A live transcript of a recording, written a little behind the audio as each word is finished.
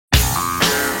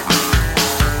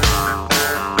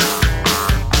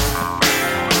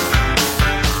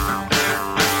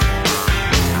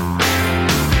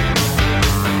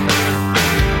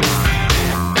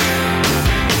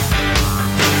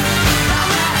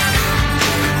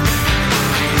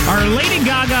Are Lady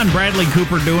Gaga and Bradley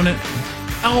Cooper doing it?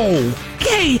 Oh,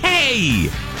 hey,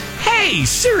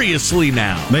 seriously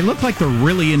now. They look like they're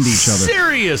really into each other.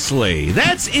 Seriously,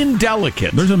 that's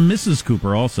indelicate. There's a Mrs.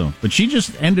 Cooper also, but she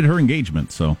just ended her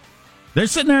engagement, so they're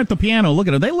sitting there at the piano. Look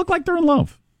at her. They look like they're in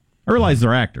love. I realize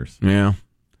they're actors. Yeah.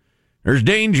 There's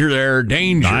danger there,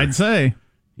 danger. I'd say.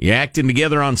 You acting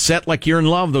together on set like you're in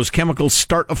love, those chemicals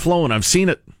start to flow, and I've seen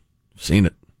it.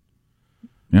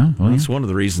 Yeah, well, that's one of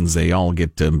the reasons they all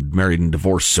get married and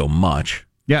divorced so much.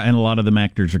 Yeah, and a lot of them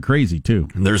actors are crazy, too.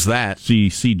 And there's that. See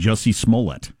Jussie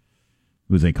Smollett,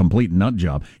 who's a complete nut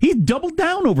job. He doubled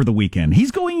down over the weekend.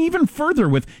 He's going even further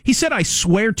with, he said, I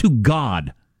swear to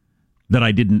God that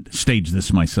I didn't stage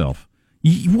this myself.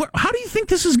 How do you think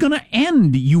this is going to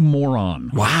end, you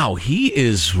moron? Wow, he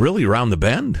is really around the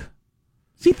bend.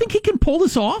 Does he think he can pull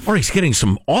this off? Or he's getting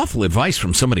some awful advice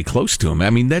from somebody close to him.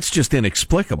 I mean, that's just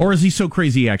inexplicable. Or is he so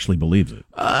crazy he actually believes it?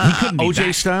 He couldn't be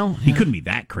OJ style? He couldn't be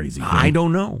that crazy. I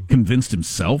don't know. Convinced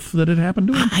himself that it happened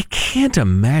to him? I can't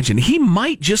imagine. He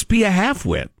might just be a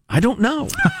half-wit. I don't know.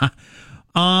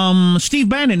 Steve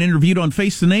Bannon interviewed on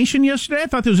Face the Nation yesterday. I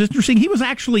thought that was interesting. He was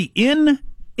actually in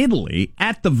Italy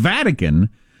at the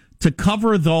Vatican to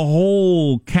cover the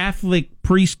whole Catholic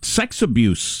priest sex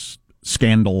abuse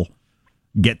scandal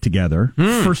get-together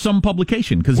for some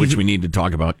publication. Which we need to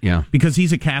talk about, yeah. Because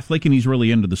he's a Catholic and he's really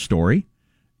into the story,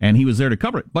 and he was there to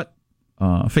cover it. But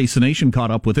Face the Nation caught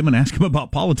up with him and asked him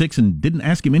about politics and didn't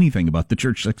ask him anything about the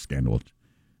church sex scandal. It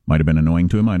might have been annoying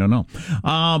to him, I don't know.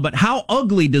 But how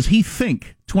ugly does he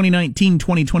think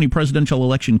 2019-2020 presidential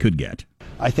election could get?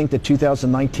 I think that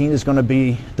 2019 is going to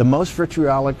be the most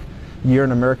vitriolic year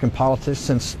in American politics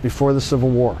since before the Civil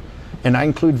War, and I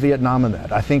include Vietnam in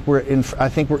that. I think we're in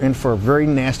for a very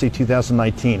nasty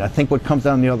 2019. I think what comes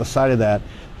down the other side of that,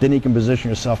 then you can position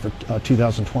yourself for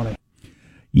 2020.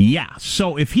 Yeah.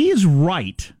 So if he is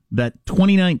right that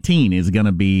 2019 is going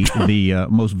to be the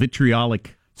most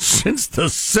vitriolic since the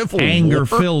Civil War,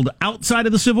 anger-filled outside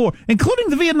of the Civil War, including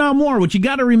the Vietnam War, which you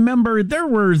got to remember, there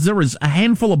was a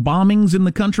handful of bombings in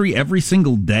the country every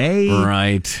single day.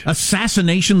 Right.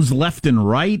 Assassinations left and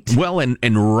right. Well,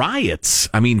 and riots.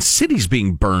 I mean, cities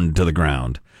being burned to the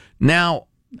ground. Now,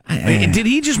 did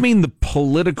he just mean the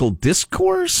political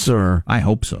discourse, or? I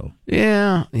hope so.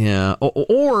 Yeah.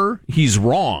 Or he's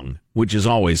wrong, which is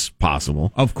always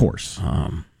possible. Of course.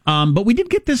 But we did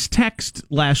get this text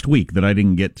last week that I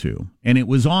didn't get to, and it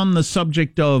was on the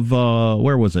subject of,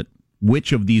 where was it?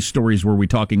 Which of these stories were we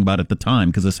talking about at the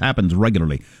time? Because this happens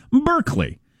regularly.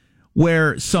 Berkeley,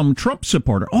 where some Trump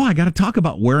supporter, I got to talk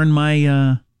about wearing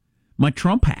my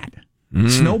Trump hat,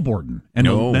 snowboarding,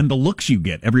 and the looks you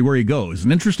get everywhere he goes.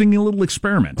 An interesting little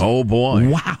experiment. Oh, boy.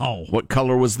 Wow. What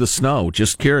color was the snow?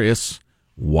 Just curious.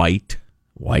 White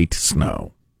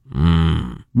snow.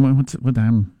 What's it? What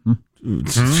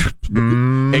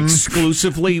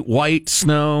exclusively white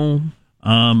snow.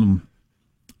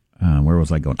 Where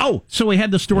was I going? Oh, so we had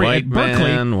the story white at Berkeley,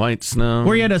 man, white snow,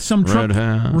 where you had some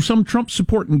Trump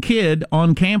supporting kid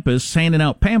on campus handing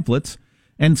out pamphlets,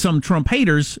 and some Trump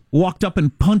haters walked up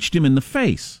and punched him in the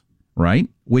face. Right,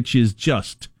 which is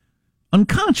just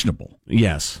unconscionable.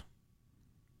 Yes,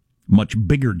 much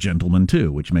bigger gentleman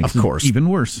too, which makes it even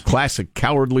worse. Classic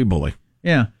cowardly bully.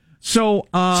 Yeah. So,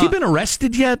 has he been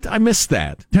arrested yet? I missed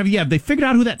that. Have they figured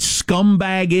out who that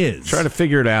scumbag is? Try to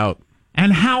figure it out.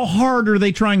 And how hard are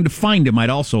they trying to find him? I'd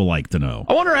also like to know.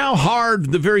 I wonder how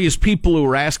hard the various people who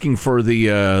were asking for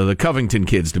the Covington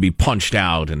kids to be punched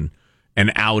out and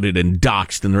outed and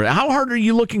doxxed. And how hard are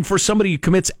you looking for somebody who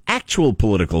commits actual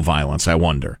political violence, I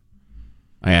wonder?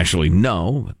 I actually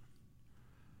know. But.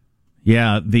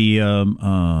 Yeah, the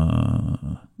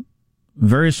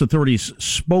various authorities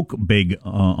spoke big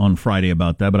on Friday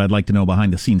about that, but I'd like to know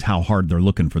behind the scenes how hard they're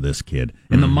looking for this kid.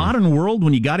 In the modern world,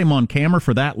 when you got him on camera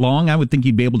for that long, I would think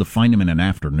you'd be able to find him in an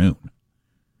afternoon.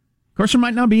 Of course, there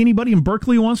might not be anybody in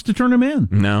Berkeley who wants to turn him in.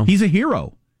 No. He's a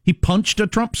hero. He punched a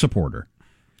Trump supporter.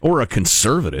 Or a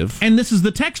conservative. And this is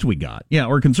the text we got. Yeah,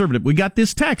 or a conservative. We got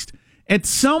this text. At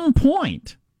some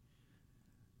point,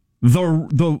 the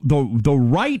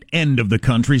right end of the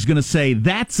country is going to say,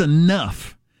 that's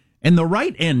enough. And the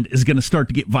right end is going to start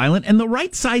to get violent, and the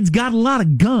right side's got a lot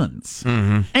of guns.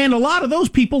 Mm-hmm. And a lot of those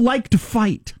people like to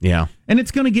fight. Yeah. And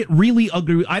it's going to get really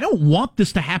ugly. I don't want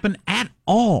this to happen at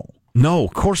all. No,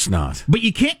 of course not. But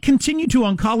you can't continue to,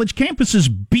 on college campuses,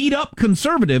 beat up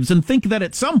conservatives and think that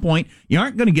at some point you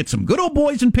aren't going to get some good old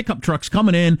boys in pickup trucks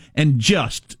coming in and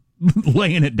just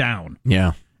laying it down.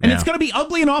 Yeah. And it's going to be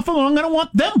ugly and awful, and I'm going to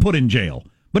want them put in jail.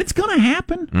 But it's going to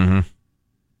happen. Mm-hmm.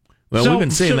 Well, we've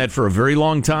been saying that for a very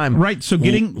long time. Right, so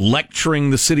lecturing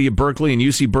the city of Berkeley and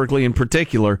UC Berkeley in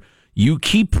particular, You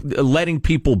keep letting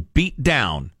people beat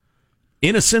down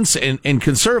innocents and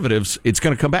conservatives, it's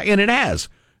going to come back, and it has.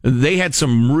 They had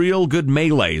some real good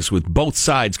melees with both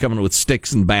sides coming with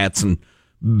sticks and bats and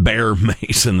bear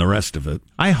mace and the rest of it.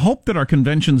 I hope that our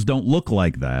conventions don't look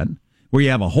like that, where you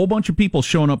have a whole bunch of people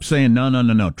showing up saying,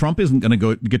 no, Trump isn't going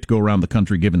to get to go around the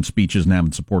country giving speeches and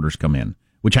having supporters come in,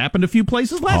 which happened a few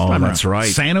places last time. That's right.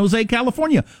 San Jose,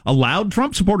 California, allowed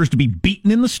Trump supporters to be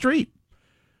beaten in the street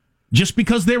just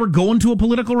because they were going to a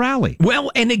political rally.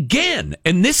 Well, and again,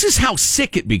 and this is how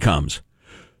sick it becomes.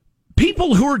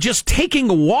 People who are just taking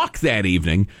a walk that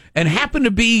evening and happen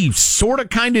to be sort of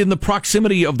kind of in the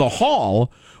proximity of the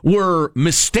hall were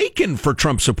mistaken for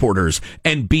Trump supporters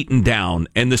and beaten down,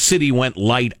 and the city went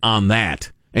light on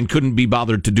that and couldn't be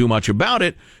bothered to do much about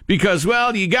it because,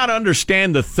 well, you got to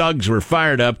understand the thugs were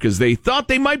fired up because they thought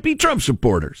they might be Trump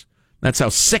supporters. That's how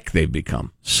sick they've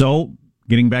become. So,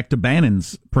 getting back to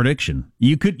Bannon's prediction,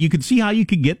 you could see how you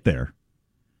could get there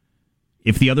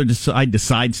if the other side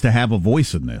decides to have a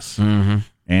voice in this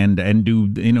and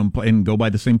do and go by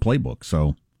the same playbook.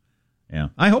 So, yeah,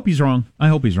 I hope he's wrong.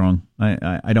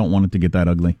 I don't want it to get that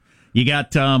ugly. You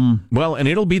got well, and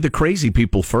it'll be the crazy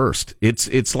people first.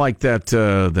 It's like that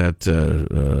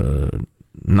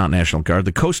not National Guard,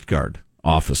 the Coast Guard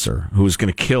officer who's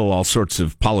going to kill all sorts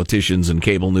of politicians and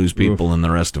cable news people and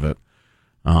the rest of it.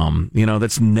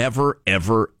 That's never,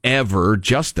 ever, ever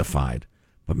justified.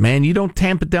 But, man, you don't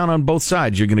tamp it down on both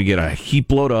sides, you're going to get a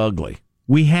heap load of ugly.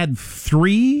 We had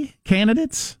 3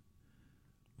 candidates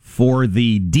for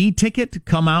the D ticket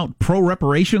come out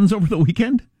pro-reparations over the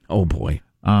weekend. Oh, boy.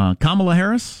 Kamala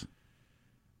Harris,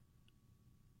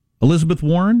 Elizabeth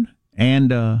Warren,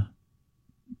 and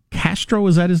Castro,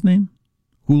 is that his name?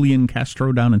 Julian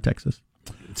Castro down in Texas.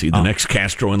 Is he the next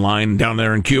Castro in line down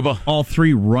there in Cuba? All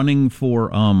 3 running for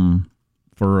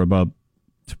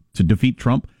to defeat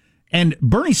Trump. And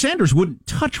Bernie Sanders wouldn't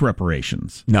touch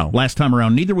reparations. No. Last time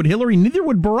around, neither would Hillary, neither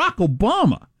would Barack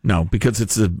Obama. No, because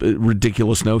it's a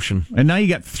ridiculous notion. And now you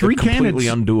got 3 completely candidates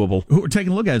undoable who are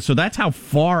taking a look at it. So that's how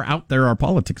far out there our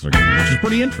politics are going, which is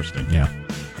pretty interesting. Yeah.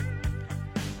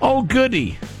 Oh,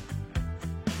 goody.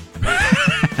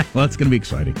 Well, it's going to be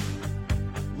exciting.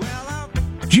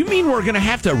 Do you mean we're going to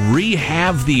have to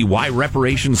re-have the why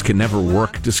reparations can never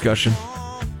work discussion?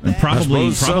 And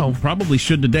probably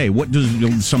should today. What does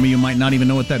some of you might not even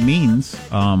know what that means?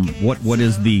 What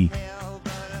is the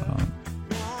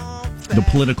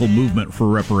political movement for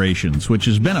reparations, which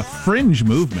has been a fringe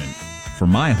movement for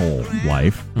my whole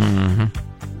life?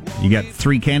 Mm-hmm. You got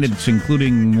 3 candidates,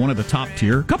 including one of the top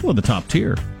tier, a couple of the top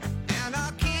tier,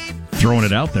 throwing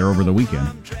it out there over the weekend.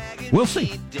 We'll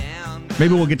see.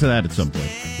 Maybe we'll get to that at some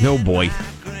point. No, boy.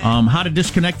 How to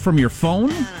disconnect from your phone.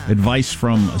 Advice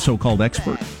from a so-called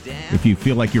expert. If you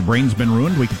feel like your brain's been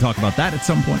ruined, we can talk about that at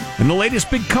some point. And the latest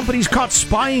big companies caught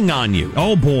spying on you.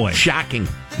 Oh, boy. Shocking.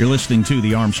 You're listening to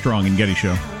the Armstrong and Getty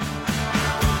Show.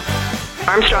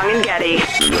 Armstrong and Getty.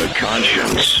 The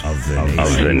conscience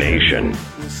of the nation.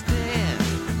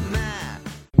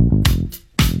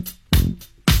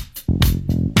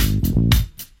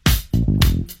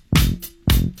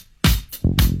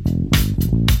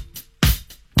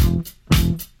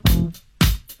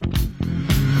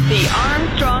 The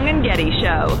Armstrong and Getty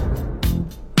Show.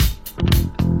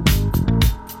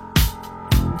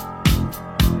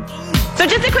 So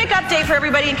just a quick update for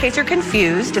everybody in case you're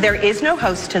confused. There is no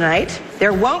host tonight.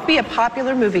 There won't be a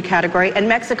popular movie category, and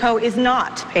Mexico is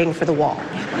not paying for the wall.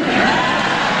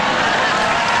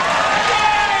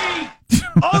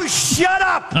 Oh, shut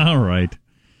up! All right.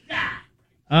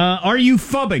 Are you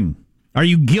fubbing? Are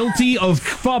you guilty of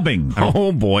fubbing?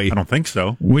 Oh, boy. I don't think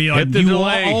so. We are. Hit the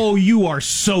delay. You are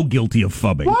so guilty of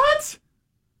fubbing. What?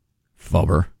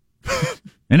 Fubber.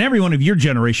 And everyone of your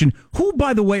generation, who,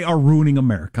 by the way, are ruining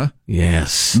America.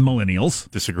 Yes. Millennials.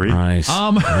 Disagree. Nice.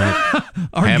 Are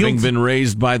Having been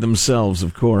raised by themselves,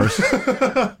 of course.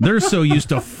 They're so used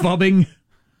to fubbing,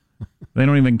 they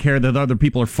don't even care that other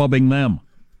people are fubbing them.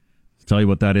 I'll tell you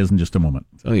what that is in just a moment.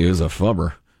 Tell you, is a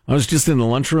fubber. I was just in the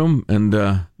lunchroom, and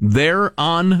there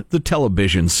on the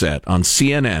television set on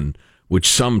CNN, which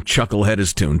some chucklehead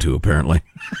is tuned to, apparently,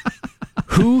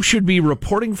 who should be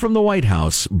reporting from the White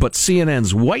House but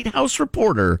CNN's White House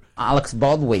reporter? Alex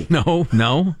Baldwin.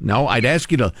 No. I'd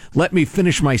ask you to let me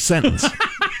finish my sentence.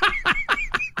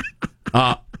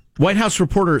 White House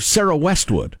reporter Sarah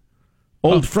Westwood.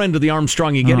 Old friend of the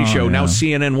Armstrong and Getty show, now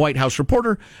CNN White House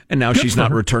reporter, and now she's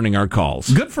not returning our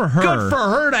calls. Good for her. Good for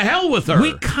her. To hell with her.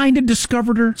 We kind of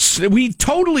discovered her. We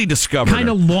totally discovered her. Kind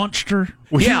of launched her.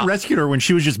 We rescued her when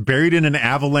she was just buried in an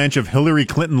avalanche of Hillary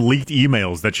Clinton leaked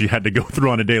emails that she had to go through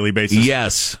on a daily basis.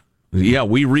 Yes. Yeah,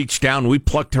 we reached down, we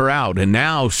plucked her out, and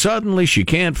now suddenly she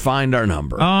can't find our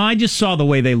number. I just saw the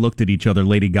way they looked at each other,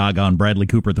 Lady Gaga and Bradley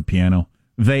Cooper at the piano.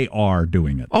 They are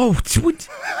doing it. Oh,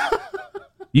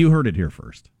 you heard it here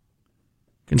first.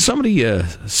 Can somebody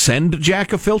send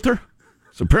Jack a filter?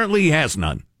 So apparently he has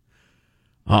none.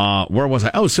 Where was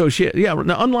I? Oh, so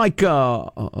unlike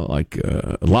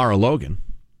Lara Logan,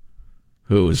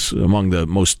 who is among the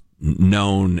most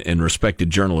known and respected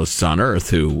journalists on earth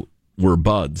who were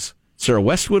buds, Sarah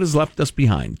Westwood has left us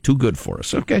behind. Too good for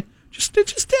us. Okay, just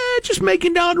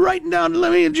writing down.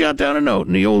 Let me jot down a note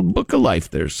in the old book of life,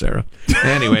 there, Sarah.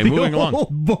 Anyway, moving along. The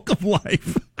old book of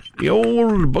life. The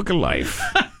old book of life.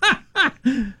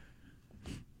 The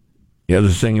other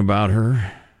thing about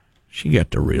her, she got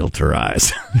the realtor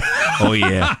eyes. Oh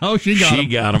yeah. Oh, she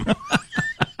got them.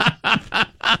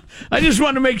 I just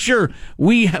want to make sure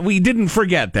we didn't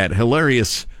forget that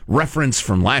hilarious reference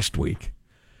from last week.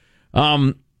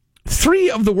 3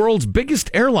 of the world's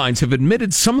biggest airlines have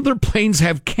admitted some of their planes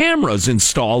have cameras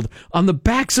installed on the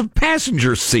backs of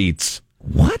passenger seats.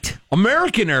 What?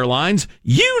 American Airlines,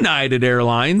 United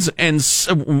Airlines, and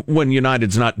when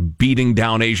United's not beating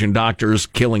down Asian doctors,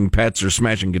 killing pets, or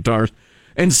smashing guitars,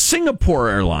 and Singapore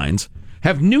Airlines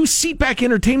have new seatback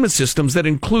entertainment systems that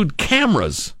include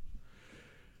cameras.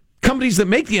 Companies that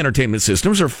make the entertainment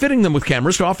systems are fitting them with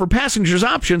cameras to offer passengers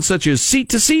options such as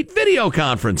seat-to-seat video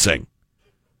conferencing.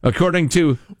 According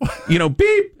to,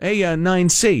 beep,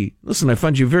 A9C. Listen, I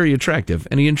find you very attractive.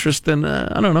 Any interest in,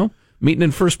 meeting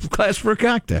in first class for a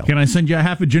cocktail? Can I send you a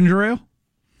half a ginger ale?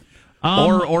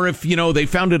 Or if, they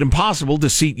found it impossible to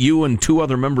seat you and 2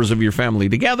 other members of your family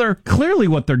together. Clearly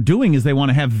what they're doing is they want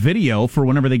to have video for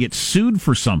whenever they get sued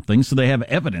for something, so they have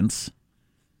evidence.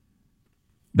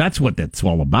 That's what that's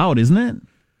all about, isn't it?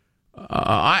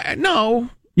 No.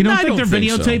 You don't think they're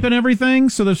videotaping everything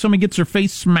so that if somebody gets their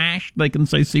face smashed, they can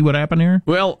say, see what happened here?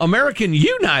 Well, American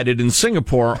United and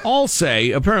Singapore all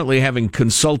say, apparently having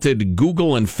consulted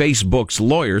Google and Facebook's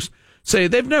lawyers, say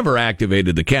they've never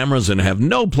activated the cameras and have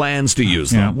no plans to use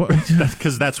them.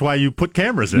 Because that's why you put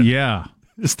cameras in. Yeah.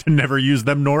 Is to never use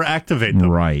them nor activate them.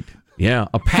 Right. Yeah.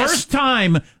 First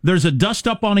time there's a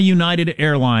dust-up on a United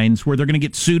Airlines where they're going to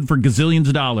get sued for gazillions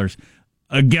of dollars.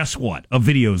 Guess what? A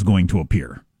video is going to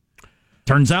appear.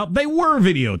 Turns out they were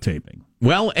videotaping.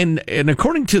 Well, and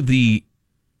according to the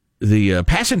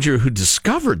passenger who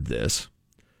discovered this,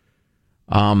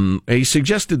 he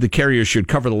suggested the carrier should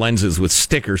cover the lenses with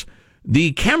stickers.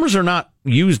 The cameras are not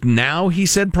used now, he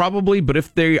said, probably, but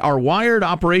if they are wired,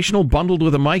 operational, bundled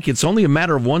with a mic, it's only a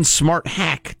matter of one smart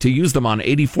hack to use them on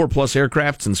 84-plus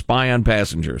aircrafts and spy on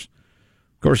passengers.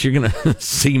 Of course, you're going to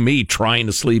see me trying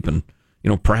to sleep and,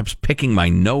 perhaps picking my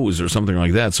nose or something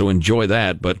like that, so enjoy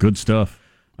that. But good stuff.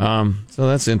 So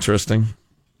that's interesting.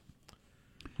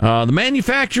 The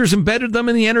manufacturers embedded them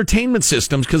in the entertainment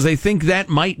systems because they think that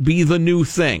might be the new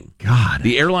thing. God.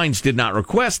 The airlines did not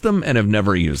request them and have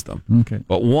never used them. Okay.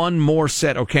 But one more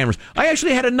set of cameras. I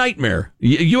actually had a nightmare.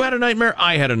 You had a nightmare?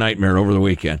 I had a nightmare over the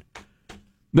weekend.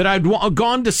 That I'd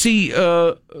gone to see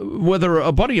whether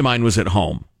a buddy of mine was at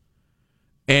home.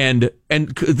 And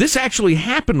this actually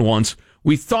happened once.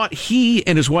 We thought he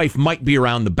and his wife might be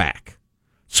around the back.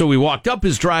 So we walked up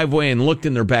his driveway and looked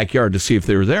in their backyard to see if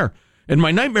they were there. And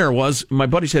my nightmare was, my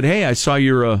buddy said, hey, I saw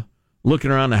you looking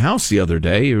around the house the other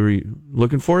day. Were you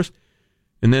looking for us?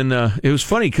 And then it was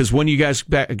funny because when you guys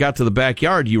got to the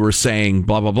backyard, you were saying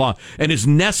blah, blah, blah. And his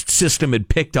Nest system had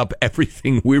picked up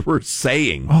everything we were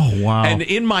saying. Oh, wow. And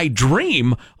in my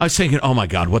dream, I was thinking, oh, my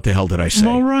God, what the hell did I say?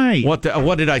 All right. What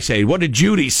did I say? What did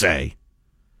Judy say?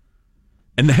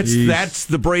 And that's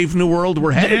the brave new world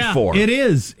we're headed for. It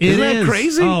is. Isn't that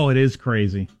crazy? Oh, it is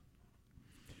crazy.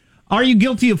 Are you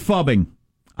guilty of phubbing?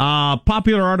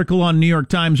 Popular article on New York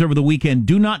Times over the weekend.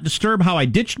 Do not disturb how I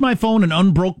ditched my phone and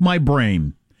unbroke my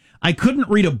brain. I couldn't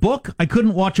read a book. I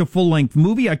couldn't watch a full-length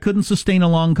movie. I couldn't sustain a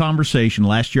long conversation.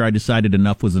 Last year I decided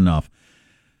enough was enough.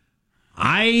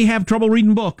 I have trouble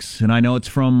reading books, and I know it's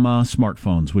from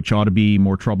smartphones, which ought to be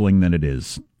more troubling than it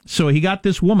is. So he got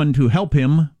this woman to help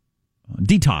him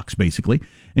detox, basically,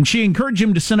 and she encouraged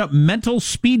him to set up mental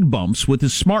speed bumps with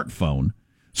his smartphone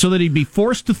so that he'd be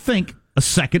forced to think a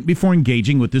second before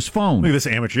engaging with his phone. Look at this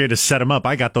amateur. You had to set him up.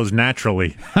 I got those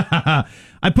naturally.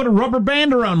 I put a rubber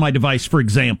band around my device, for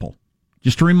example,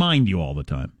 just to remind you all the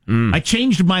time. I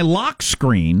changed my lock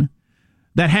screen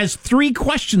that has 3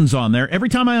 questions on there. Every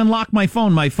time I unlock my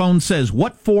phone says,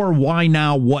 what for, why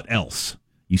now, what else?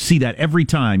 You see that every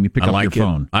time you pick up your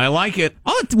phone. I like it.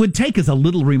 All it would take is a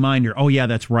little reminder. Oh, yeah,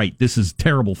 that's right. This is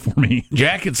terrible for me.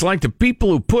 Jack, it's like the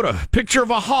people who put a picture of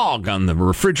a hog on the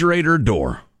refrigerator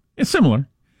door. It's similar.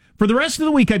 For the rest of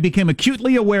the week, I became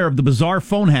acutely aware of the bizarre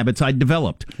phone habits I'd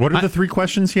developed. What are the three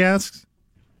questions he asks?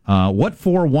 What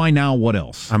for, why now, what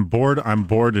else? I'm bored,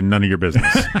 and none of your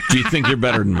business. Do you think you're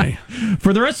better than me?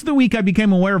 For the rest of the week, I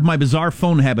became aware of my bizarre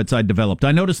phone habits I'd developed.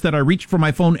 I noticed that I reached for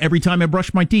my phone every time I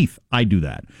brush my teeth. I do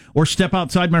that. Or step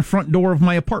outside my front door of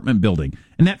my apartment building.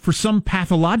 And that for some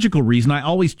pathological reason, I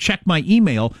always check my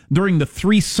email during the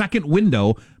 3-second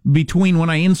window between when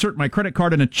I insert my credit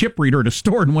card in a chip reader at a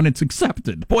store and when it's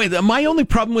accepted. Boy, my only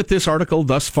problem with this article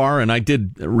thus far, and I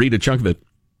did read a chunk of it,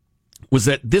 was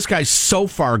that this guy's so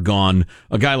far gone,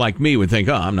 a guy like me would think,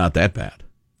 oh, I'm not that bad.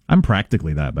 I'm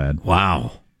practically that bad.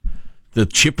 Wow. The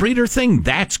chip reader thing,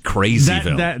 that's crazy.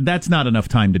 That's not enough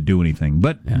time to do anything.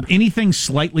 But anything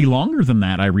slightly longer than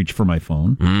that, I reach for my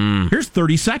phone. Here's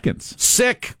 30 seconds.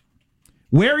 Sick.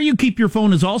 Where you keep your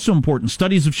phone is also important.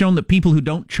 Studies have shown that people who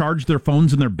don't charge their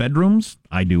phones in their bedrooms,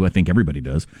 I do, I think everybody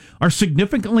does, are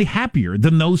significantly happier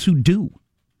than those who do.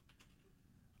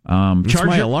 It's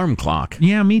my alarm clock.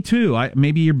 Yeah, me too.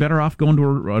 Maybe you're better off going to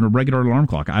a regular alarm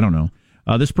clock. I don't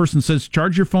know. This person says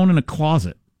charge your phone in a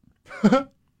closet.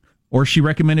 Or she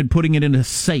recommended putting it in a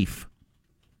safe.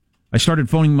 I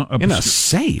started in a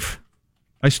safe?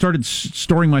 I started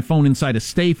storing my phone inside a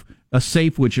safe,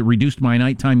 which reduced my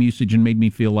nighttime usage and made me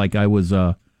feel like I was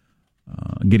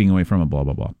getting away from it, blah,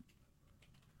 blah, blah.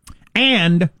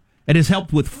 And it has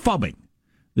helped with phubbing.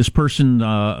 This person,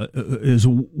 his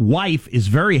wife, is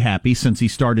very happy since he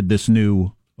started this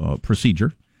new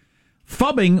procedure.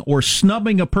 Phubbing, or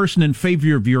snubbing a person in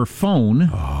favor of your phone,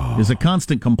 is a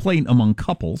constant complaint among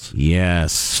couples.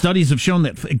 Yes. Studies have shown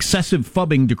that excessive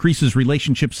phubbing decreases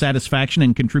relationship satisfaction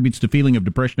and contributes to feeling of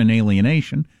depression and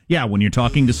alienation. Yeah, when you're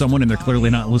talking to someone and they're clearly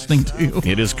not listening to you.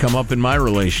 It has come up in my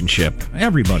relationship.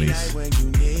 Everybody's.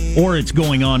 Or it's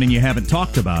going on and you haven't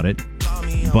talked about it.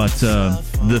 But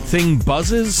the thing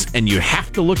buzzes, and you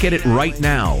have to look at it right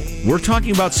now. We're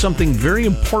talking about something very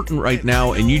important right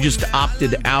now, and you just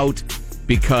opted out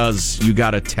because you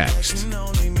got a text.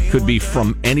 Could be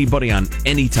from anybody on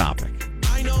any topic.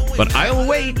 But I'll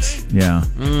wait. Yeah.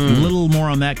 A little more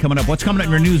on that coming up. What's coming up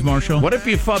in your news, Marshall? What if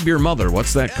you phub your mother?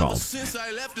 What's that called?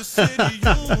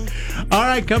 All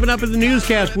right, coming up in the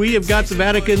newscast, we have got the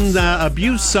Vatican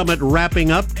Abuse Summit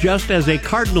wrapping up just as a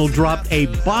cardinal dropped a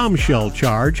bombshell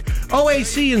charge.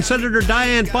 OAC and Senator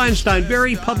Dianne Feinstein,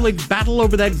 very public battle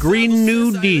over that Green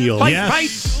New Deal.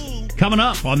 Fight! Coming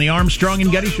up on the Armstrong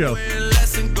and Getty Show.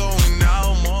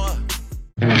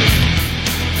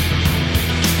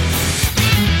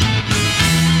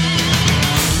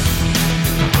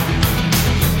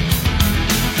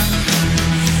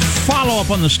 Follow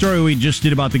up on the story we just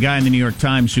did about the guy in the New York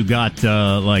Times who got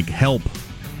help,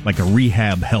 like a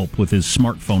rehab help with his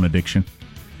smartphone addiction.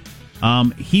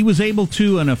 He was able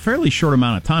to, in a fairly short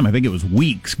amount of time, I think it was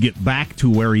weeks, get back to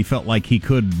where he felt like he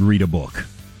could read a book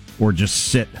or just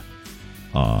sit,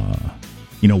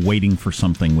 waiting for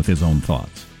something with his own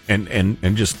thoughts. And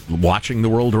just watching the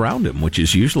world around him, which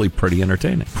is usually pretty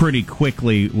entertaining. Pretty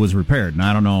quickly was repaired. And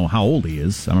I don't know how old he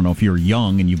is. I don't know if you're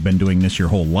young and you've been doing this your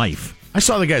whole life. I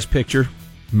saw the guy's picture,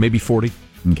 maybe 40.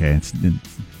 Okay.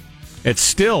 It's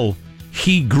still,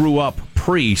 he grew up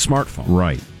pre-smartphone.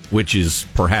 Right. Which is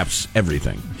perhaps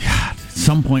everything. God, at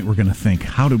some point we're going to think,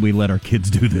 how did we let our kids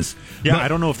do this? Yeah, I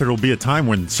don't know if there will be a time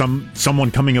when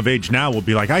someone coming of age now will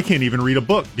be like, I can't even read a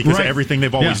book because everything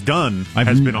they've always done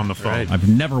has been on the phone. Right. I've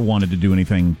never wanted to do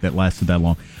anything that lasted that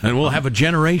long. And we'll have a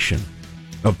generation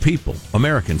of people,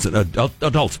 Americans,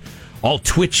 adults, all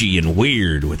twitchy and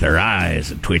weird with their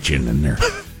eyes and twitching and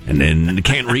then they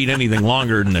can't read anything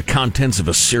longer than the contents of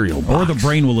a cereal box. Or the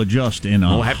brain will adjust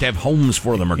we'll have to have homes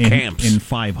for them or camps. In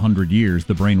 500 years,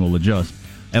 the brain will adjust.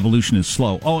 Evolution is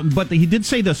slow. Oh, but he did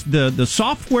say this: the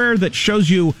software that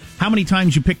shows you how many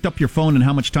times you picked up your phone and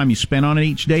how much time you spent on it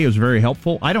each day is very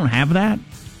helpful. I don't have that.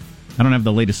 I don't have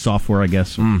the latest software, I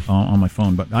guess, on my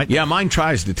phone. But mine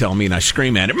tries to tell me, and I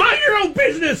scream at it, mind your own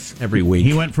business, every week.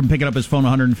 He went from picking up his phone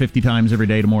 150 times every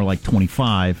day to more like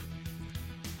 25.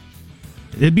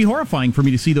 It'd be horrifying for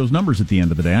me to see those numbers at the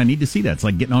end of the day. I need to see that. It's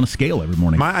like getting on a scale every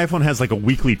morning. My iPhone has like a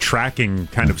weekly tracking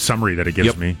kind of summary that it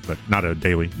gives me, but not a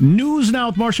daily. News now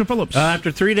with Marshall Phillips.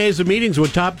 After 3 days of meetings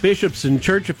with top bishops and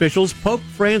church officials, Pope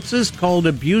Francis called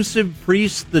abusive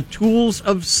priests the tools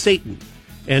of Satan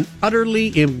and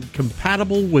utterly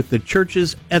incompatible with the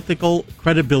church's ethical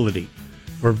credibility.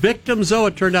 For victims, though,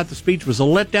 it turned out the speech was a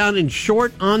letdown and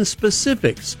short on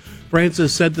specifics.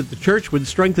 Francis said that the church would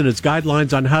strengthen its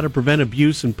guidelines on how to prevent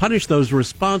abuse and punish those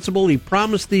responsible. He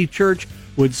promised the church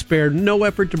would spare no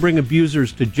effort to bring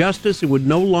abusers to justice and would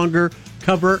no longer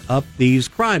cover up these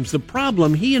crimes. The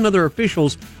problem, he and other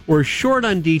officials were short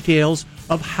on details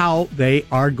of how they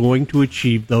are going to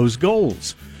achieve those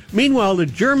goals. Meanwhile, the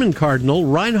German Cardinal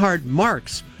Reinhard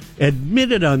Marx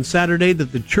admitted on Saturday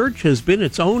that the church has been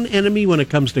its own enemy when it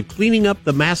comes to cleaning up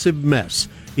the massive mess.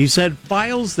 He said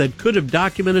files that could have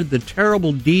documented the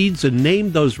terrible deeds and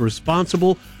named those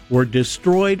responsible were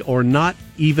destroyed or not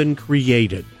even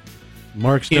created.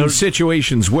 Marx in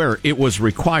situations where it was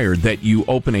required that you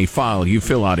open a file, you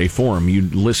fill out a form, you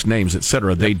list names,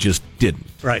 etc., they just didn't.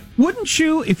 Right. Wouldn't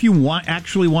you, if you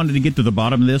actually wanted to get to the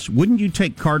bottom of this, wouldn't you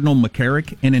take Cardinal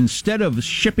McCarrick and instead of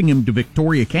shipping him to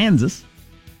Victoria, Kansas,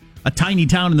 a tiny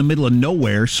town in the middle of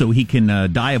nowhere so he can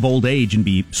die of old age and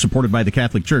be supported by the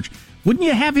Catholic Church, wouldn't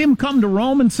you have him come to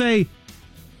Rome and say,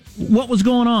 what was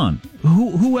going on?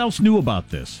 Who else knew about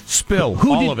this? Spill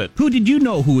all of it. Who did you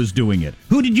know who was doing it?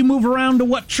 Who did you move around to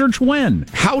what church when?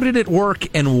 How did it work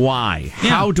and why? Yeah.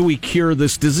 How do we cure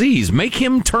this disease? Make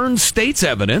him turn state's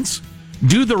evidence,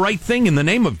 do the right thing in the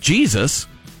name of Jesus,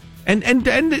 and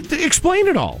explain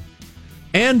it all.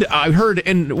 And I heard,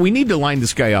 and we need to line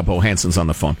this guy up. Oh, Hanson's on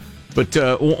the phone. But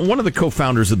one of the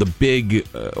co-founders of the big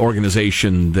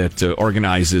organization that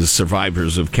organizes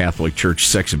survivors of Catholic Church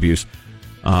sex abuse,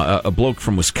 a bloke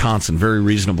from Wisconsin, very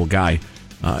reasonable guy.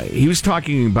 He was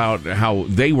talking about how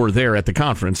they were there at the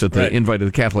conference at the invite of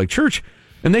the Catholic Church,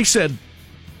 and they said,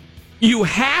 you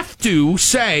have to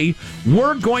say,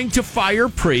 we're going to fire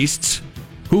priests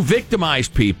who victimize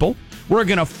people. We're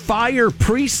going to fire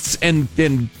priests and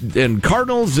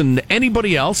cardinals and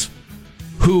anybody else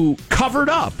who covered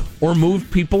up or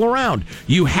moved people around.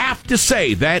 You have to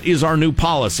say that is our new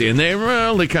policy. And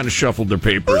they kind of shuffled their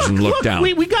papers and looked down.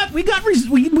 We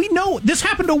know this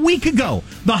happened a week ago.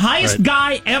 The highest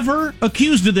guy ever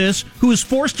accused of this, who was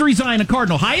forced to resign, a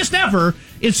cardinal, highest ever,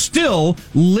 is still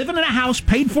living in a house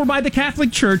paid for by the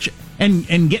Catholic Church and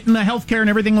getting the health care and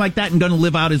everything like that and going to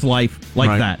live out his life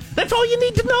like that. That's all you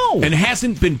need to know. And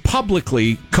hasn't been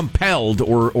publicly compelled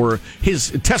or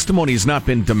his testimony has not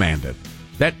been demanded.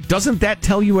 Doesn't that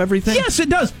tell you everything? Yes, it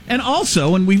does. And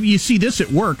also, and you see this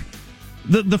at work,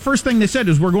 the first thing they said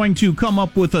is we're going to come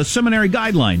up with a seminary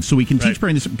guidelines so we can teach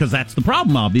praying this, because that's the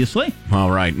problem, obviously. All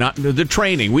right, not the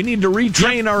training. We need to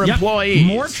retrain our employees.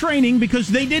 More training because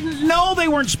they didn't know they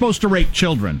weren't supposed to rape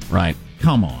children. Right.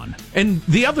 Come on. And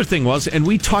the other thing was, and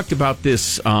we talked about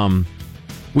this last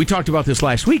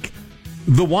week,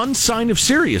 the one sign of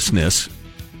seriousness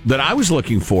that I was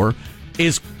looking for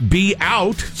is be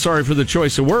out, sorry for the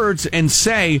choice of words, and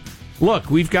say, look,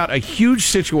 we've got a huge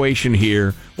situation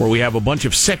here where we have a bunch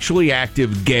of sexually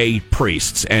active gay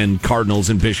priests and cardinals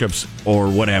and bishops or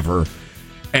whatever.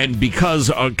 And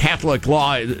because Catholic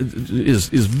law is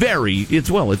very, it's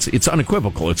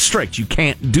unequivocal, it's strict, you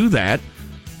can't do that.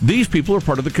 These people are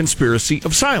part of the conspiracy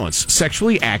of silence,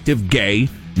 sexually active gay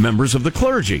members of the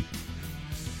clergy.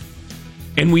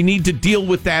 And we need to deal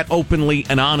with that openly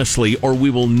and honestly, or we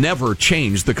will never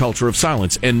change the culture of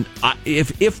silence. And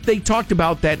if they talked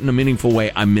about that in a meaningful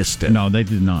way, I missed it. No, they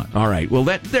did not. All right. Well,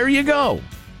 there you go.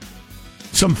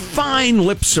 Some fine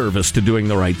lip service to doing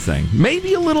the right thing.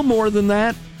 Maybe a little more than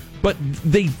that, but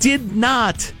they did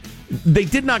not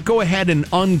go ahead and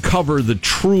uncover the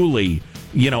truly,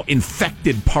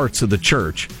 infected parts of the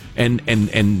church and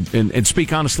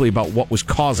speak honestly about what was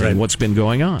causing what's been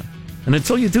going on. And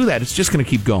until you do that, it's just going to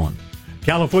keep going.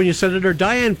 California Senator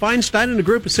Dianne Feinstein and a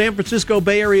group of San Francisco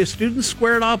Bay Area students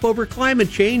squared off over climate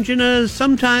change in a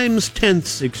sometimes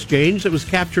tense exchange that was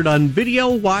captured on video,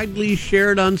 widely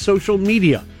shared on social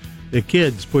media. The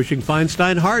kids pushing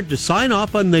Feinstein hard to sign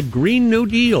off on the Green New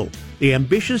Deal, the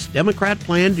ambitious Democrat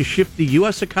plan to shift the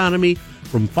U.S. economy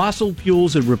from fossil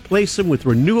fuels and replace them with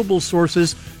renewable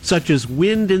sources such as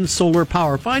wind and solar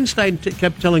power. Feinstein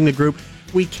kept telling the group,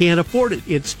 we can't afford it.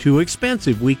 It's too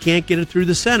expensive. We can't get it through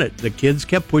the Senate. The kids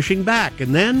kept pushing back.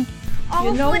 And then...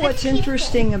 You know what's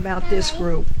interesting about this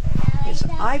group is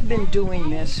I've been doing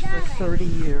this for 30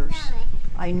 years.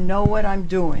 I know what I'm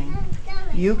doing.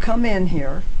 You come in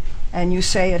here and you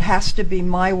say it has to be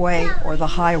my way or the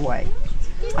highway.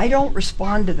 I don't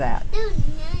respond to that.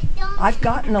 I've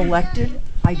gotten elected.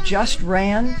 I just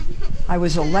ran. I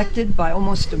was elected by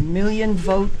almost 1 million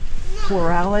vote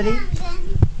plurality.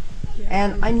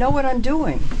 And I know what I'm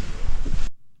doing.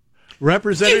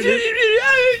 Representative...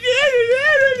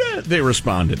 They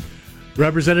responded.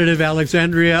 Representative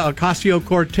Alexandria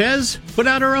Ocasio-Cortez put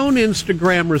out her own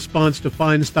Instagram response to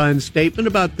Feinstein's statement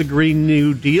about the Green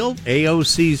New Deal,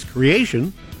 AOC's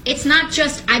creation. It's not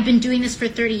just, I've been doing this for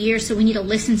 30 years, so we need to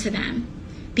listen to them.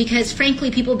 Because,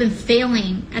 frankly, people have been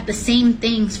failing at the same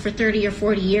things for 30 or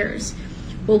 40 years.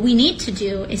 What we need to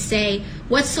do is say,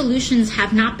 what solutions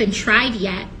have not been tried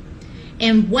yet?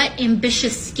 And what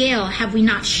ambitious scale have we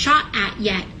not shot at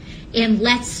yet? and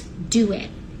let's do it.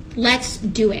 Let's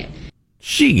do it.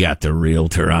 She got the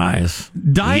realtor eyes.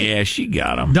 Yeah, she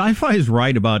got them. Di-Fi is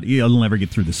right about it'll never get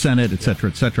through the Senate, et cetera,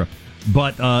 et cetera.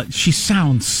 But she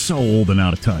sounds so old and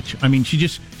out of touch. I mean, she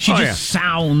just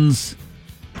sounds.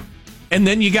 And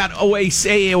then you got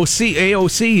AOC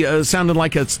sounded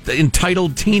like an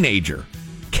entitled teenager.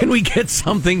 Can we get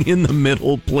something in the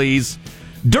middle, please?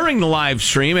 During the live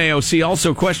stream, AOC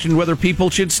also questioned whether people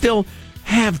should still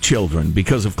have children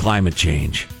because of climate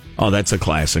change. Oh, that's a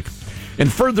classic.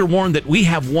 And further warned that we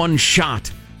have one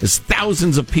shot as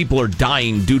thousands of people are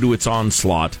dying due to its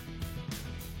onslaught.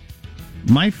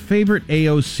 My favorite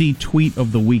AOC tweet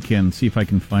of the weekend, see if I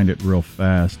can find it real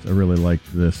fast. I really liked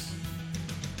this.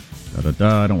 I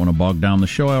don't want to bog down the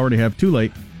show. I already have too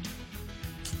late.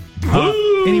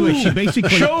 Anyway, she basically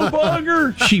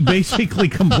She basically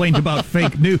complained about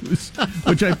fake news,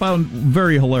 which I found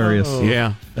very hilarious.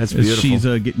 Yeah, that's beautiful. She's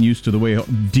getting used to the way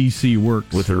DC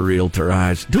works with her realtor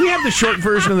eyes. Do we have the short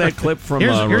version of that clip from?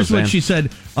 Here's what she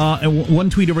said in one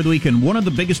tweet over the weekend. One of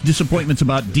the biggest disappointments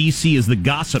about DC is the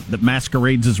gossip that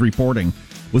masquerades as reporting.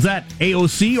 Was that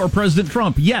AOC or President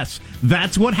Trump? Yes,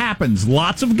 that's what happens.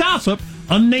 Lots of gossip,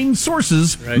 unnamed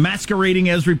sources masquerading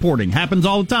as reporting. Happens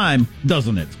all the time,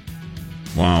 doesn't it?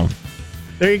 Wow.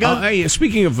 There you go. Hey,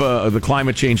 speaking of the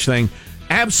climate change thing,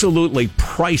 absolutely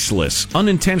priceless,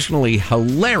 unintentionally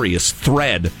hilarious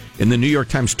thread in the New York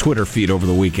Times Twitter feed over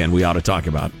the weekend we ought to talk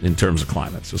about in terms of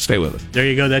climate. So stay with us. There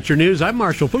you go. That's your news. I'm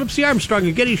Marshall Phillips, the Armstrong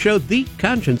and Getty Show, the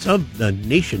conscience of the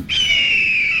nation.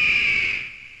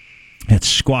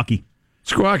 It's squawky.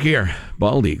 Squawkier,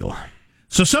 bald eagle.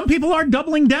 So some people are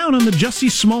doubling down on the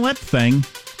Jussie Smollett thing.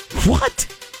 What?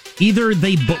 Either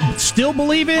they still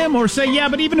believe him or say, yeah,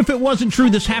 but even if it wasn't true,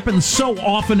 this happens so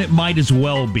often it might as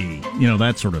well be. You know,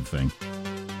 that sort of thing.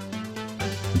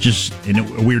 Just in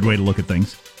a weird way to look at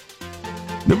things.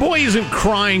 The boy isn't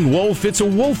crying wolf, it's a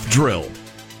wolf drill.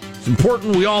 It's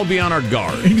important we all be on our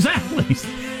guard. Exactly.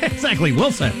 Exactly.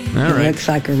 Well said. All right. Looks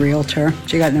like a realtor.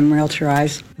 She got them realtor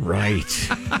eyes. Right.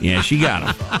 Yeah, she got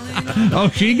him. Oh,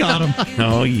 she got him.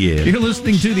 Oh, yeah. You're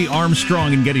listening to the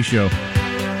Armstrong and Getty Show.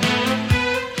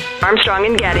 Armstrong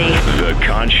and Getty. The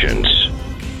conscience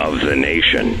of the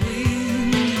nation.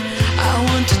 I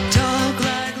want to talk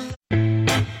like...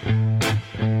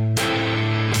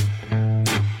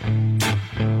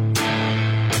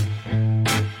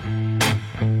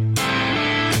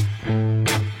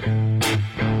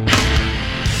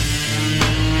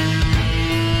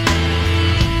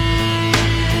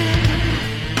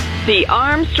 The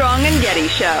Armstrong and Getty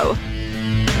Show.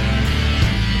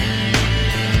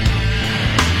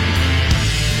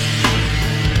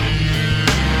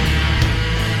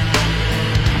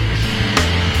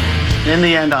 In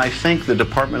the end, I think the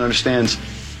department understands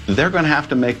they're going to have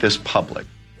to make this public.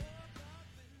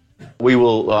 We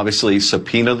will obviously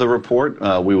subpoena the report.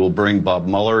 We will bring Bob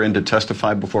Mueller in to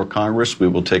testify before Congress. We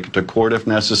will take it to court if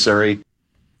necessary.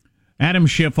 Adam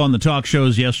Schiff on the talk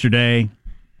shows yesterday,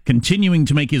 continuing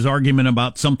to make his argument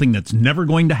about something that's never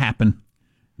going to happen.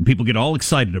 And people get all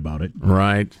excited about it.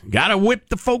 Right. Got to whip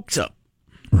the folks up.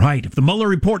 Right. If the Mueller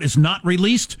report is not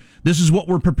released, this is what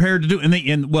we're prepared to do. And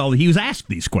he was asked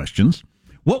these questions.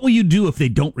 What will you do if they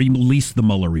don't release the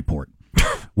Mueller report?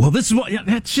 Well, this is what.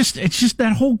 It's just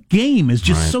that whole game is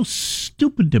just so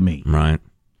stupid to me. Right.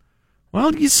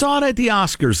 Well, you saw it at the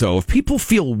Oscars, though. If people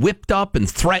feel whipped up and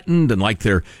threatened and like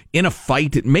they're in a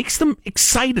fight, it makes them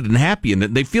excited and happy, and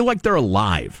they feel like they're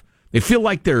alive. They feel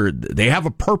like they have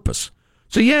a purpose.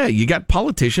 So yeah, you got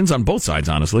politicians on both sides,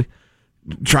 honestly,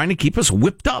 trying to keep us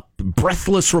whipped up,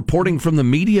 breathless reporting from the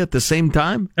media at the same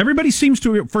time. Everybody seems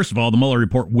to. First of all, the Mueller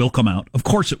report will come out. Of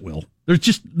course, it will. It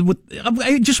just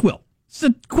will. So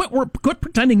quit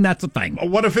pretending that's a thing. Well,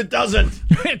 what if it doesn't?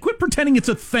 Quit pretending it's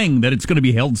a thing, that it's going to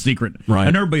be held secret. Right.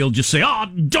 And everybody will just say, oh,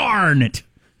 darn it.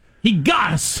 He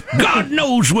got us. God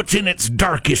knows what's in its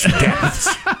darkest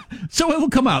depths. So it will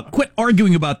come out. Quit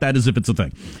arguing about that as if it's a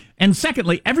thing. And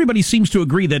secondly, everybody seems to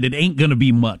agree that it ain't going to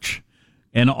be much.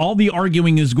 And all the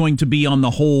arguing is going to be on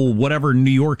the whole whatever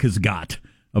New York has got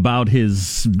about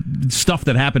his stuff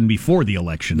that happened before the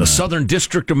election. The Southern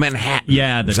District of Manhattan.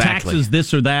 Yeah, the taxes,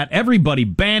 this or that. Everybody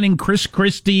banning Chris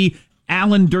Christie,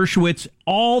 Alan Dershowitz,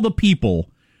 all the people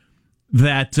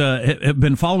that have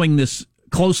been following this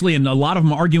closely, and a lot of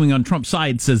them arguing on Trump's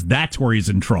side, says that's where he's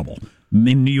in trouble.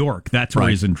 In New York, that's where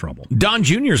he's in trouble. Don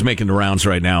Jr.'s making the rounds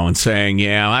right now and saying,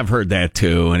 yeah, I've heard that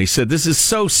too. And he said, it's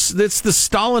the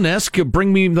Stalin-esque,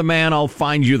 bring me the man, I'll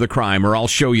find you the crime, or I'll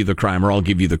show you the crime, or I'll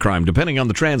give you the crime, depending on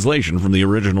the translation from the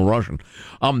original Russian.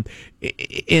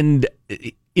 And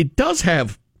it does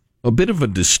have a bit of a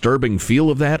disturbing feel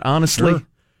of that, honestly.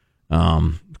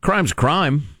 Sure. crime's a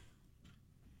crime.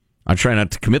 I try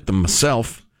not to commit them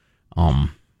myself. Well,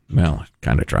 I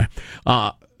kind of try.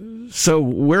 So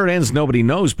where it ends, nobody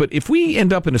knows. But if we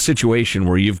end up in a situation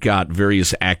where you've got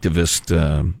various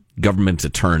activist government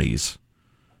attorneys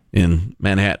in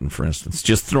Manhattan, for instance,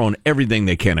 just throwing everything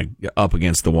they can up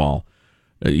against the wall.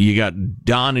 You got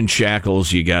Don in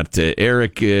shackles. You got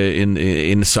Eric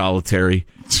in solitary.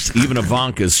 Even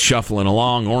Ivanka's shuffling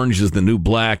along. Orange is the new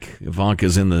black.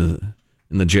 Ivanka's in the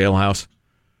jailhouse.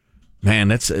 Man,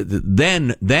 that's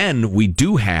then we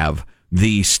do have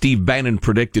the Steve Bannon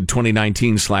predicted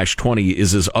 2019/20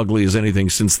 is as ugly as anything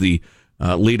since the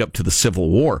lead up to the Civil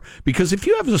War. Because if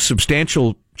you have a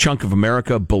substantial chunk of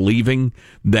America believing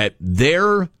that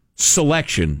their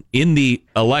selection in the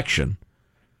election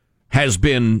has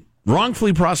been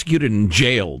wrongfully prosecuted and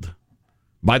jailed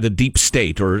by the deep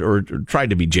state or tried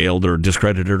to be jailed or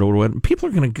discredited or whatever, people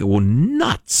are going to go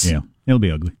nuts. Yeah, it'll be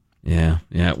ugly. Yeah,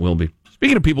 it will be.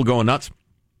 Speaking of people going nuts,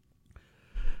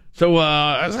 so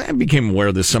I became aware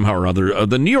of this somehow or other.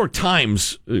 The New York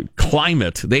Times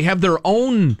climate, they have their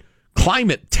own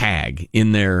climate tag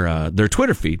in their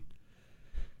Twitter feed.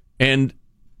 And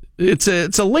it's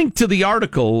a link to the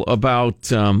article about,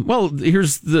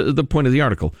 here's the point of the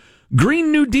article.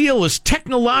 Green New Deal is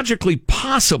technologically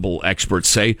possible, experts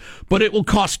say, but it will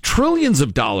cost trillions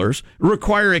of dollars,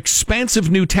 require expansive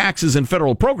new taxes and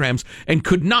federal programs, and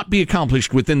could not be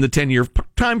accomplished within the 10-year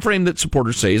time frame that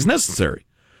supporters say is necessary.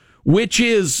 Which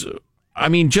is,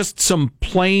 just some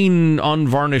plain,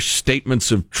 unvarnished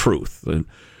statements of truth.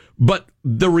 But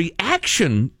the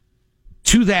reaction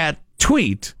to that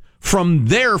tweet from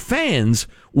their fans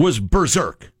was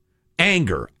berserk,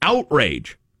 anger,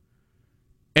 outrage.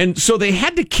 And so they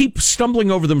had to keep stumbling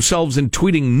over themselves and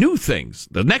tweeting new things.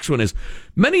 The next one is,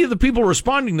 many of the people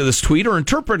responding to this tweet are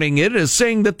interpreting it as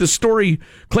saying that the story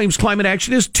claims climate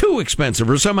action is too expensive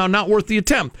or somehow not worth the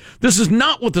attempt. This is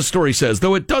not what the story says,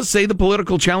 though it does say the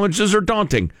political challenges are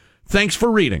daunting. Thanks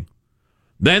for reading.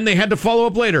 Then they had to follow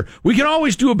up later. We can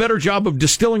always do a better job of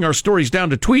distilling our stories down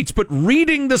to tweets, but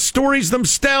reading the stories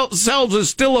themselves is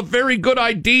still a very good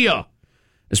idea,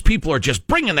 as people are just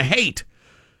bringing the hate.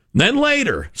 Then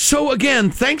later, so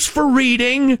again, thanks for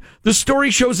reading. The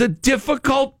story shows a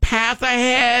difficult path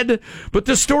ahead, but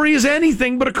the story is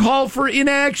anything but a call for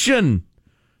inaction.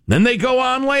 Then they go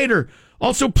on later.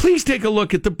 Also, please take a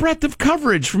look at the breadth of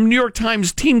coverage from New York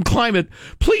Times Team Climate.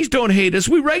 Please don't hate us.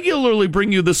 We regularly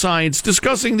bring you the science,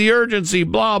 discussing the urgency,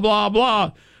 blah, blah,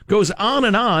 blah. Goes on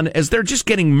and on as they're just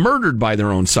getting murdered by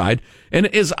their own side. And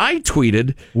as I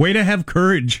tweeted... Way to have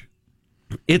courage.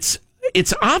 It's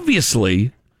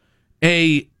obviously...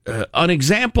 an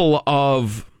example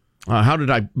of how did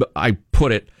I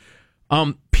put it?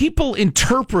 People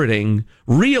interpreting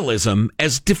realism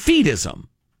as defeatism,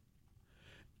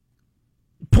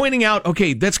 pointing out,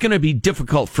 okay, that's going to be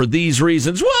difficult for these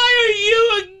reasons. Why are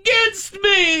you against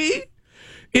me?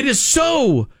 It is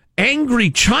so angry,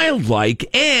 childlike,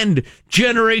 and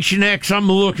Generation X,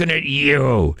 I'm looking at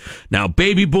you. Now,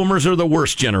 baby boomers are the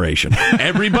worst generation.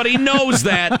 Everybody knows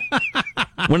that.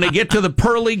 When they get to the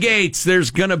pearly gates,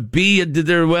 there's going to be,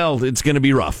 it's going to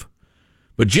be rough.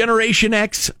 But Generation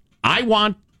X, I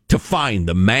want to find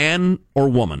the man or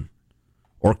woman,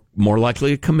 or more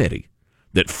likely a committee,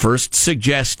 that first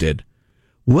suggested,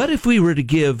 what if we were to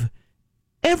give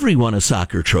everyone a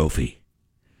soccer trophy?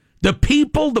 The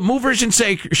people, the movers and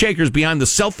shakers behind the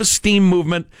self-esteem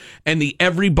movement and the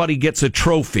everybody gets a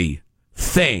trophy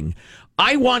thing.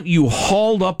 I want you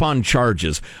hauled up on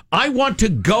charges. I want to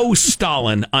go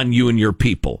Stalin on you and your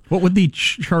people. What would the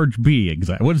charge be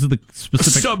exactly? What is the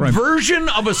specific subversion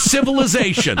of a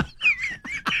civilization?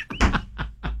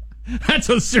 That's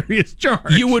a serious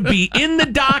charge. You would be in the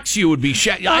docks. You would be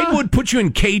I would put you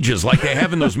in cages like they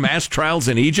have in those mass trials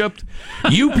in Egypt.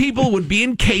 You people would be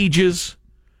in cages.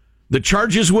 The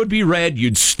charges would be read.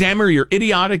 You'd stammer your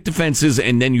idiotic defenses,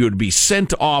 and then you would be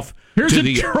sent off. Here's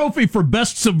a trophy for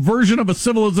best subversion of a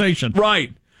civilization.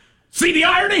 Right. See the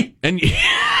irony? And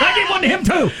I did one to him,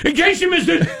 too, in case you missed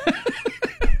it.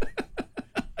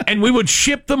 And we would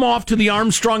ship them off to the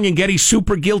Armstrong and Getty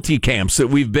super guilty camps that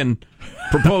we've been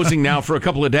proposing now for a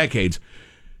couple of decades.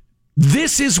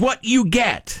 This is what you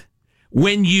get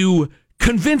when you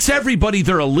convince everybody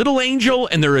they're a little angel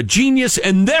and they're a genius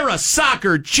and they're a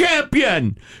soccer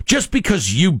champion just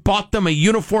because you bought them a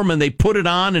uniform and they put it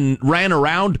on and ran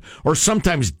around, or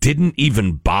sometimes didn't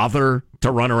even bother to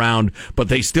run around, but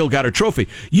they still got a trophy.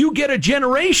 You get a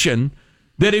generation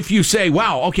that if you say,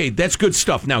 wow, okay, that's good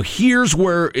stuff. Now here's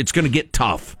where it's going to get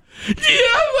tough. Yeah,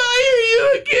 why are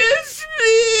you against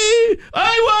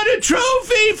I want a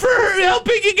trophy for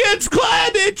helping against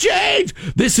climate change.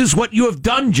 This is what you have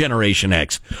done, Generation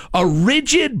X. A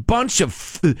rigid bunch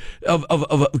of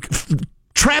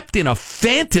trapped in a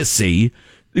fantasy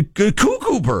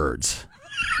cuckoo birds.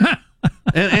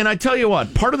 and I tell you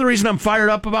what, part of the reason I'm fired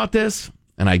up about this,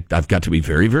 and I've got to be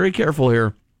very, very careful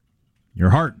here. Your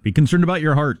heart. Be concerned about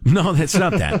your heart. No, that's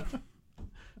not that.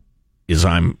 Is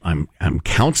I'm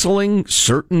counseling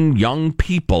certain young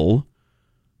people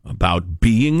about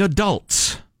being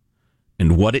adults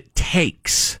and what it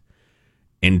takes,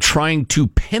 and trying to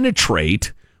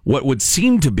penetrate what would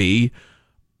seem to be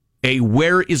a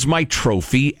 "where is my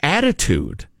trophy"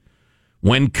 attitude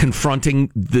when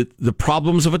confronting the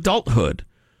problems of adulthood,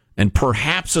 and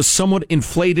perhaps a somewhat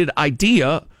inflated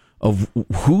idea of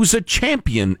who's a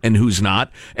champion and who's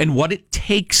not, and what it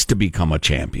takes to become a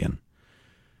champion.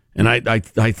 And I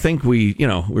think we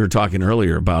were talking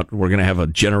earlier about we're going to have a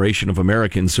generation of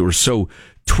Americans who are so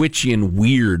twitchy and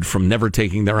weird from never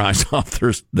taking their eyes off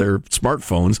their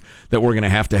smartphones that we're going to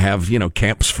have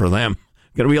camps for them.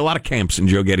 Going to be a lot of camps in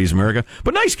Joe Getty's America,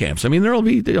 but nice camps. I mean, there'll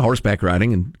be horseback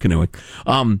riding and canoeing.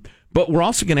 But we're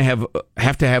also going to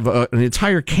have to have an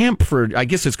entire camp for, I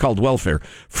guess it's called welfare,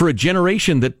 for a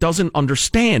generation that doesn't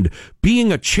understand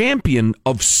being a champion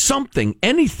of something,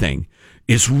 anything,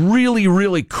 is really,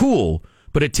 really cool,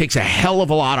 but it takes a hell of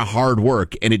a lot of hard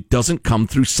work, and it doesn't come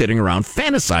through sitting around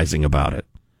fantasizing about it.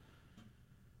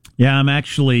 Yeah, I'm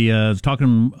actually was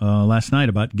talking last night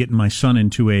about getting my son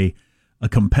into a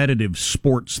competitive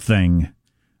sports thing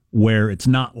where it's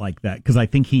not like that, because I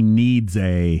think he needs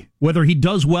whether he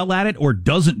does well at it or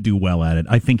doesn't do well at it,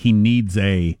 I think he needs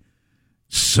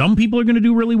some people are going to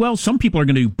do really well, some people are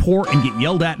going to do poor and get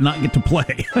yelled at and not get to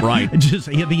play. Right. I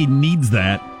think he needs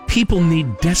that. People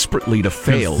need desperately to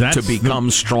fail to become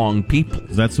strong people.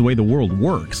 That's the way the world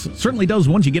works. It certainly does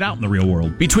once you get out in the real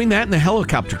world. Between that and the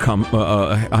helicopter parenting,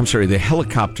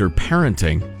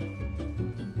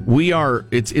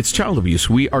 it's child abuse.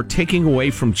 We are taking away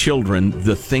from children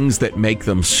the things that make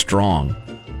them strong.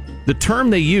 The term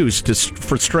they use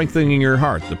for strengthening your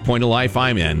heart, the point of life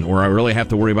I'm in, where I really have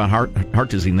to worry about heart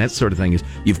disease and that sort of thing, is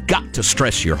you've got to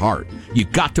stress your heart.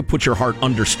 You've got to put your heart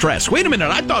under stress. Wait a minute,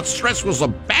 I thought stress was a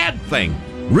bad thing.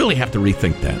 Really have to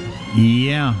rethink that.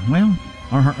 Yeah, well,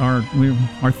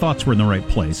 our thoughts were in the right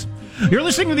place. You're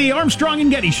listening to the Armstrong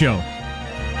and Getty Show.